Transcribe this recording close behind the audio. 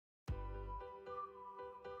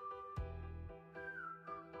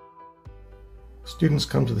Students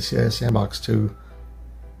come to the CIS Sandbox to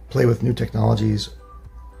play with new technologies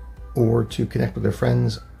or to connect with their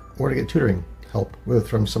friends or to get tutoring help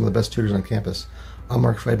from some of the best tutors on campus. I'm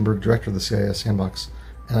Mark Freidenberg, Director of the CIS Sandbox,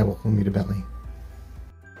 and I welcome you to Bentley.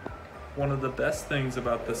 One of the best things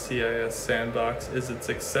about the CIS Sandbox is its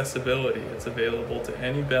accessibility. It's available to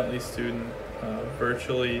any Bentley student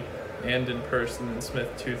virtually and in person in Smith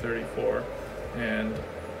 234, and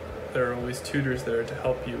there are always tutors there to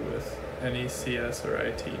help you with any CS or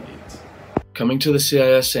IT needs. Coming to the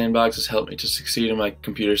CIS Sandbox has helped me to succeed in my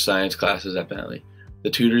computer science classes at Bentley. The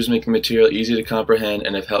tutors make the material easy to comprehend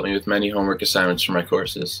and have helped me with many homework assignments for my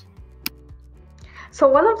courses. So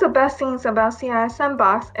one of the best things about CIS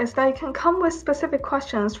Sandbox is that you can come with specific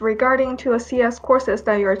questions regarding to a CS courses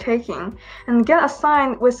that you're taking and get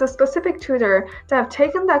assigned with a specific tutor that have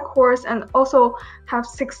taken that course and also have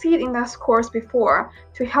succeeded in that course before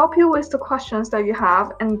to help you with the questions that you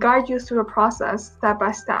have and guide you through the process step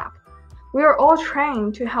by step. We are all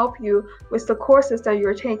trained to help you with the courses that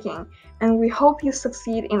you're taking, and we hope you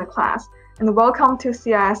succeed in the class. And welcome to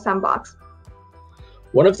CIS Sandbox.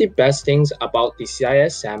 One of the best things about the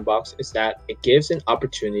CIS Sandbox is that it gives an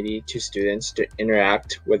opportunity to students to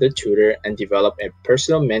interact with a tutor and develop a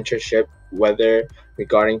personal mentorship, whether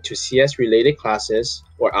regarding to CS-related classes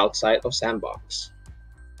or outside of Sandbox.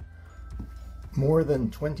 More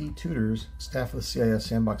than 20 tutors staff the CIS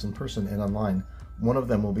Sandbox in person and online. One of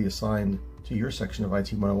them will be assigned to your section of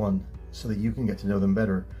IT 101 so that you can get to know them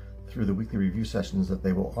better through the weekly review sessions that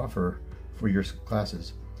they will offer for your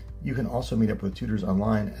classes. You can also meet up with tutors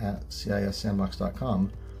online at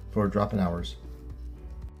cissandbox.com for drop-in hours.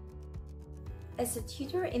 As a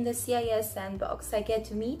tutor in the CIS Sandbox, I get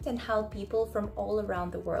to meet and help people from all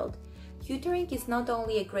around the world. Tutoring is not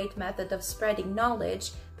only a great method of spreading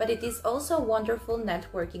knowledge, but it is also a wonderful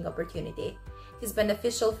networking opportunity. It is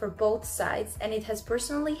beneficial for both sides, and it has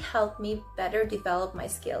personally helped me better develop my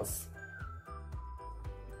skills.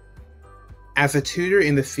 As a tutor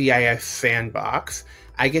in the CIS Sandbox,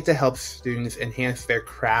 I get to help students enhance their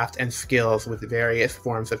craft and skills with various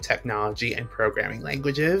forms of technology and programming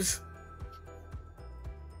languages.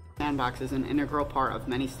 Sandbox is an integral part of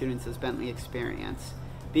many students' Bentley experience.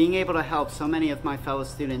 Being able to help so many of my fellow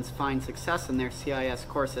students find success in their CIS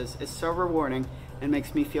courses is so rewarding and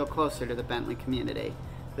makes me feel closer to the Bentley community.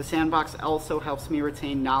 The Sandbox also helps me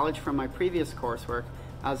retain knowledge from my previous coursework,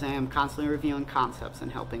 as I am constantly reviewing concepts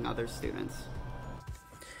and helping other students.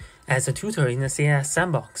 As a tutor in the CIS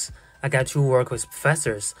Sandbox, I get to work with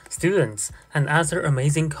professors, students, and other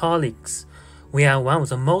amazing colleagues. We are one of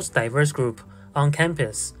the most diverse groups on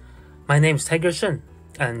campus. My name is Tiger Shen,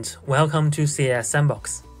 and welcome to CIS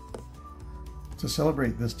Sandbox. To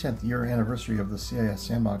celebrate this 10th year anniversary of the CIS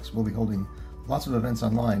Sandbox, we'll be holding lots of events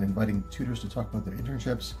online, inviting tutors to talk about their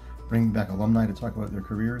internships, bringing back alumni to talk about their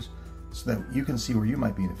careers, so that you can see where you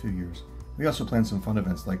might be in a few years. We also plan some fun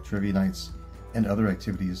events like trivia nights and other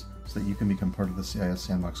activities so that you can become part of the CIS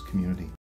Sandbox community.